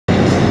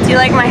Do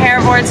you like my hair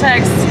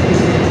vortex?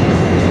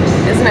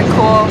 Isn't it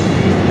cool?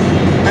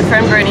 My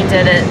friend Brittany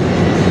did it.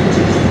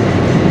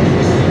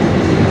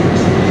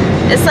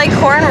 It's like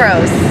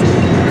cornrows.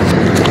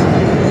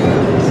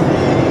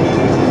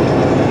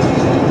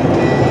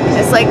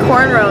 It's like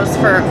cornrows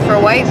for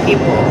white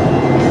people.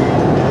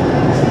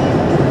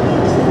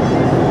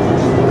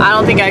 I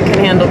don't think I can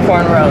handle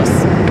cornrows.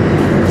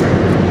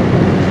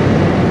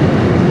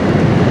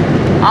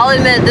 I'll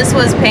admit this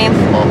was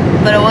painful,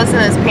 but it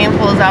wasn't as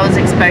painful as I was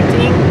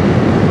expecting.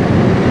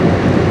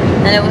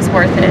 And it was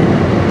worth it.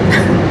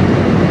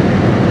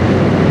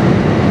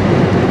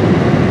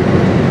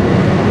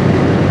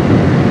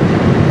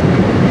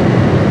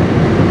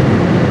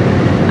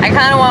 I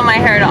kind of want my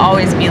hair to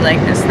always be like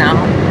this now.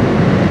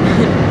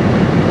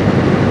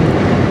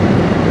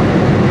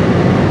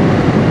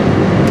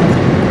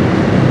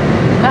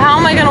 But how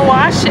am I gonna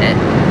wash it?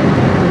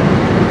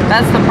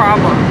 That's the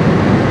problem.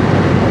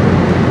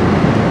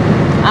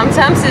 I'm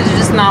tempted to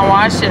just not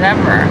wash it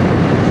ever.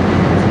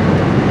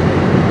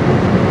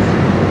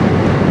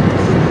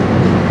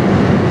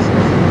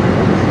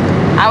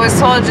 I was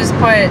told just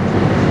put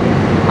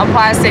a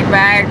plastic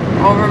bag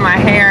over my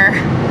hair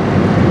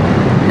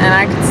and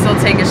I could still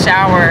take a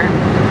shower.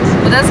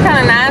 But that's kind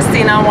of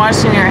nasty, not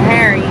washing your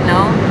hair, you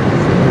know?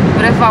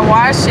 But if I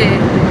wash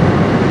it,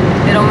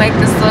 it'll make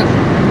this look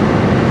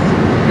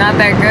not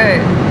that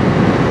good.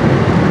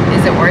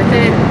 Is it worth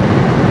it?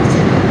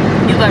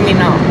 You let me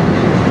know.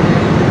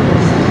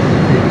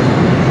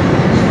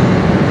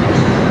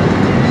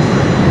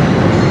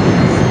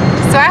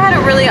 So I had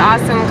a really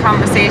awesome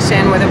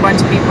conversation with a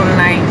bunch of people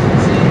tonight.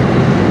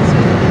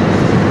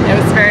 It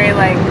was very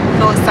like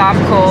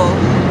philosophical.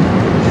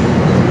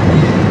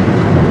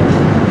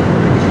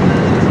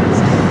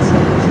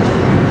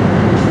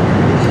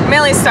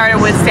 Mainly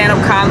started with stand-up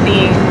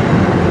comedy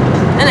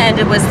and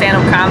ended with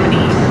stand-up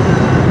comedy.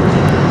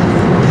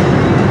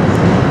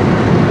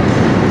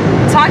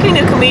 Talking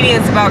to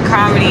comedians about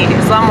comedy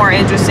is a lot more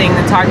interesting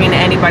than talking to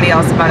anybody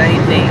else about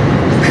anything.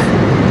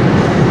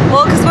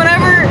 Well, because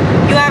whenever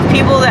you have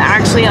people that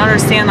actually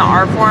understand the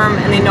art form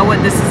and they know what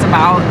this is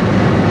about,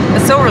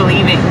 it's so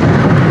relieving.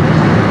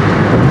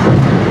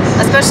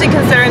 Especially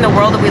considering the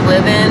world that we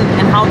live in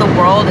and how the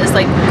world is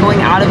like going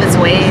out of its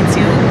way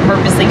to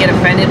purposely get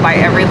offended by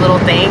every little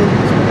thing.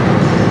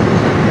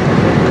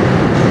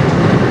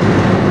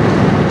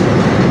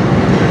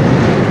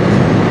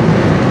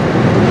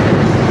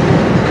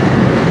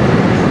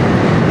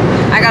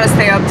 I gotta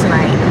stay up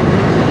tonight.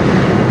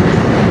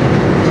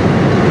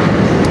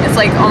 It's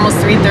like almost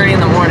 3:30 in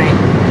the morning.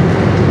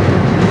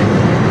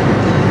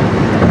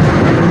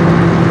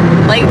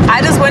 Like,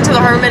 I just went to the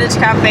Hermitage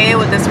Cafe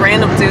with this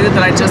random dude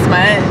that I just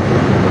met,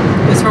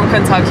 who's from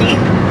Kentucky.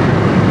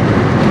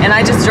 And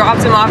I just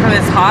dropped him off at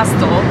his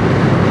hostel.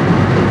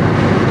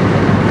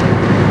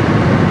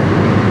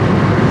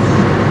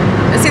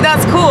 And see,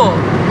 that's cool.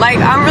 Like,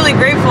 I'm really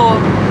grateful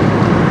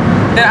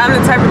that I'm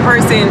the type of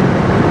person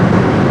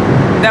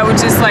that would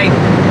just like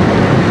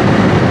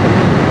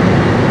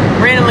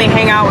randomly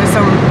hang out with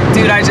some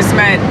dude I just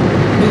met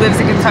who lives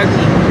in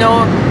Kentucky.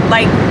 No,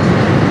 like,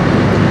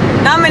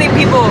 not many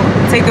people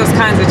take those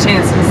kinds of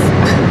chances.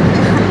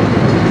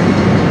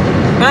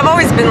 But I've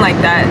always been like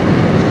that.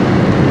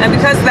 And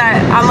because of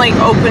that, I'm like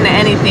open to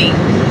anything.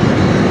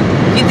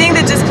 You think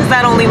that just because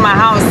I don't leave my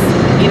house,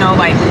 you know,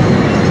 like,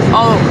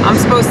 oh, I'm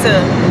supposed to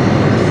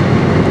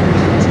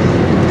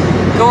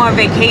go on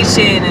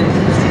vacation and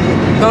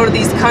go to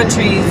these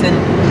countries and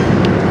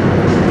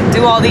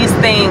do all these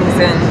things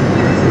and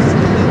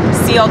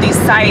see all these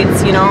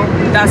sights, you know,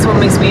 that's what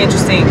makes me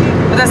interesting.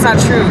 But that's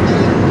not true.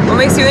 What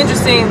makes you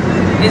interesting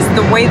is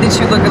the way that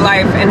you look at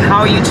life and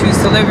how you choose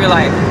to live your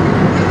life.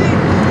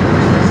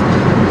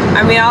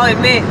 I mean, I'll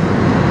admit,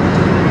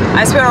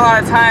 I spend a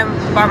lot of time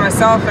by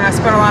myself and I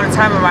spend a lot of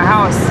time in my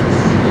house.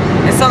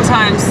 And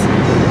sometimes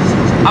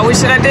I wish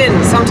that I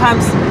didn't.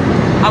 Sometimes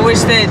I wish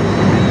that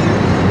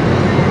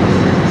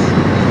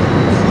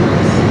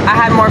I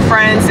had more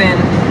friends and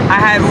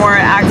I had more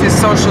active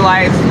social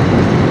life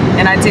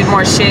and I did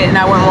more shit and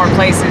I went more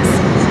places.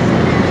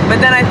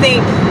 But then I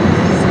think,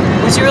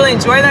 would you really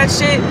enjoy that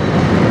shit?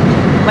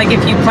 Like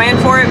if you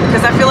plan for it?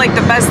 Because I feel like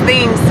the best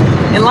things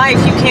in life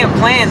you can't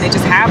plan, they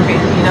just happen,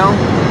 you know?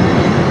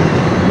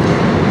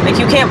 Like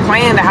you can't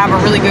plan to have a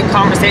really good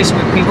conversation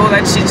with people,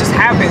 that shit just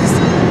happens.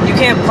 You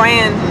can't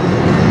plan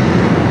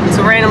to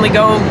randomly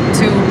go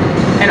to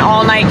an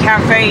all-night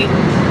cafe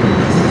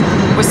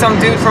with some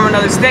dude from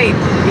another state.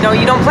 You know,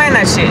 you don't plan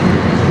that shit.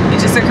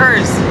 It just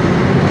occurs.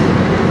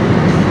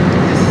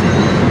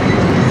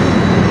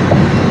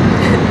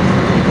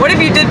 What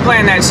if you did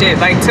plan that shit?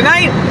 Like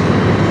tonight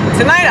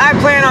I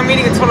plan on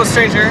meeting a total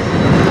stranger.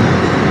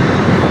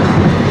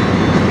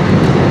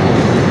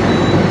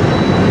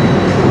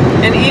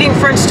 And eating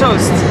French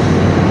toast.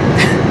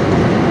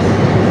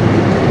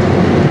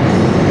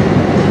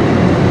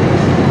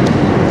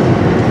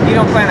 You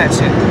don't plan that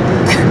shit.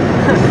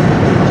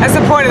 That's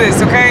the point of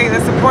this, okay?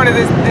 That's the point of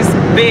this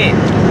bit.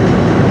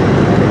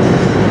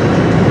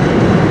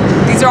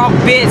 These are all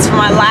bits for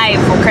my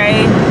life,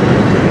 okay?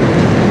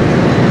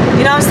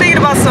 I was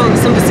thinking about some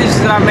decisions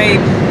that I've made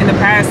in the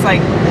past, like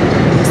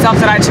stuff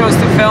that I chose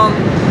to film,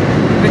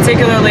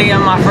 particularly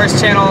on my first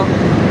channel,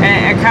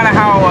 and kind of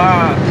how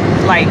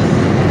like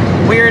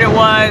weird it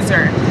was,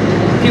 or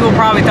people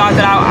probably thought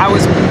that I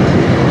was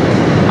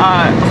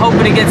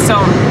hoping to get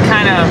some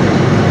kind of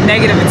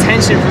negative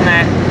attention from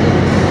that.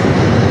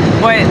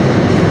 But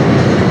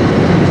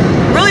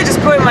really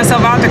just putting myself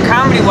out there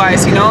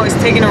comedy-wise, you know, it's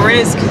taking a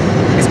risk.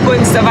 It's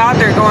putting stuff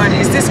out there going,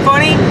 is this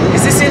funny?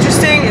 Is this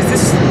interesting? Is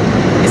this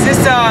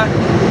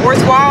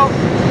worthwhile?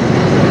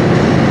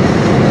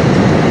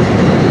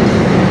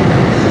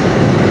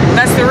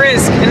 That's the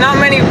risk. And not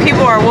many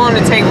people are willing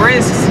to take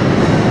risks,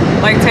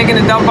 like taking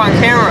a dump on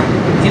camera,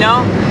 you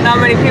know? Not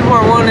many people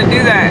are willing to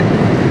do that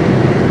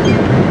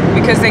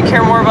because they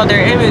care more about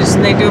their image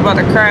than they do about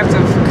the craft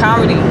of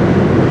comedy.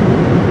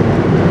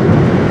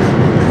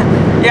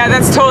 Yeah,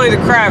 that's totally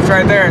the craft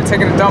right there,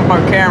 taking a dump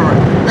on camera.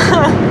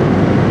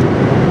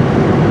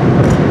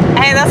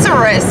 Hey, that's a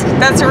risk.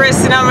 That's a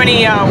risk that not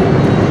many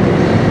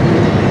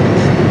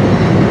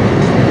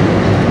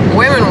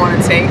women want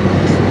to take.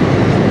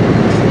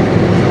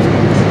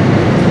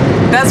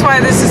 That's why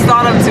this is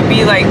thought of to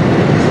be like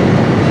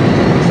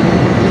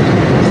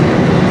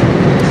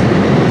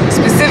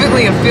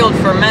specifically a field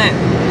for men.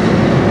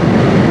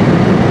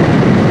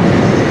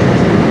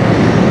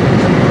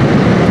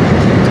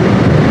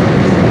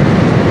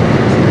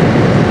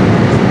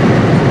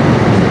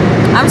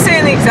 I'm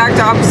saying the exact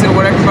opposite of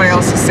what everybody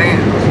else is saying.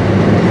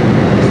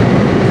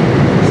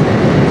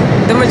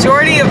 The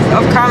majority of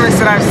comments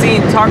that I've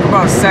seen talk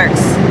about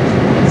sex.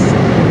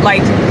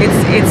 Like,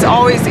 it's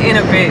always in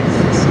a bit.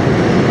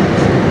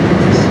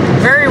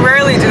 Very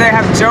rarely do they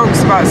have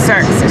jokes about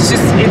sex. It's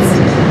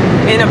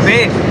in a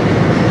bit.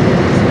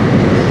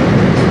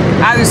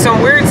 Either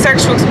some weird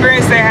sexual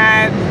experience they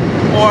had,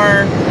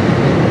 or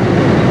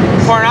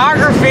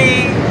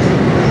pornography,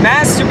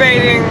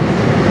 masturbating.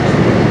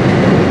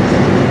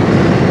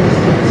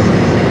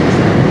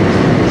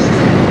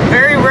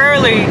 Very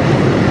rarely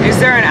is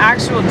there an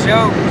actual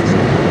joke.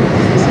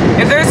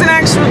 If there's an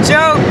actual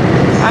joke,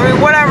 I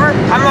mean, whatever.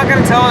 I'm not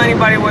going to tell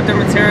anybody what their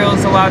material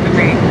is allowed to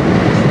be.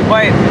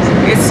 But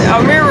it's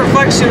a mere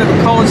reflection of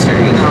the culture,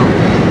 you know.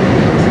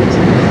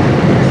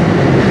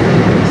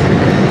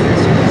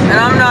 And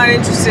I'm not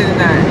interested in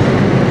that.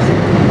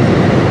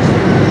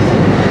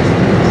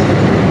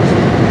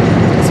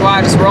 That's why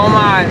I just roll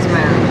my eyes,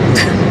 man.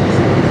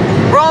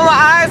 Roll my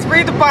eyes,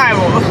 read the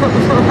Bible.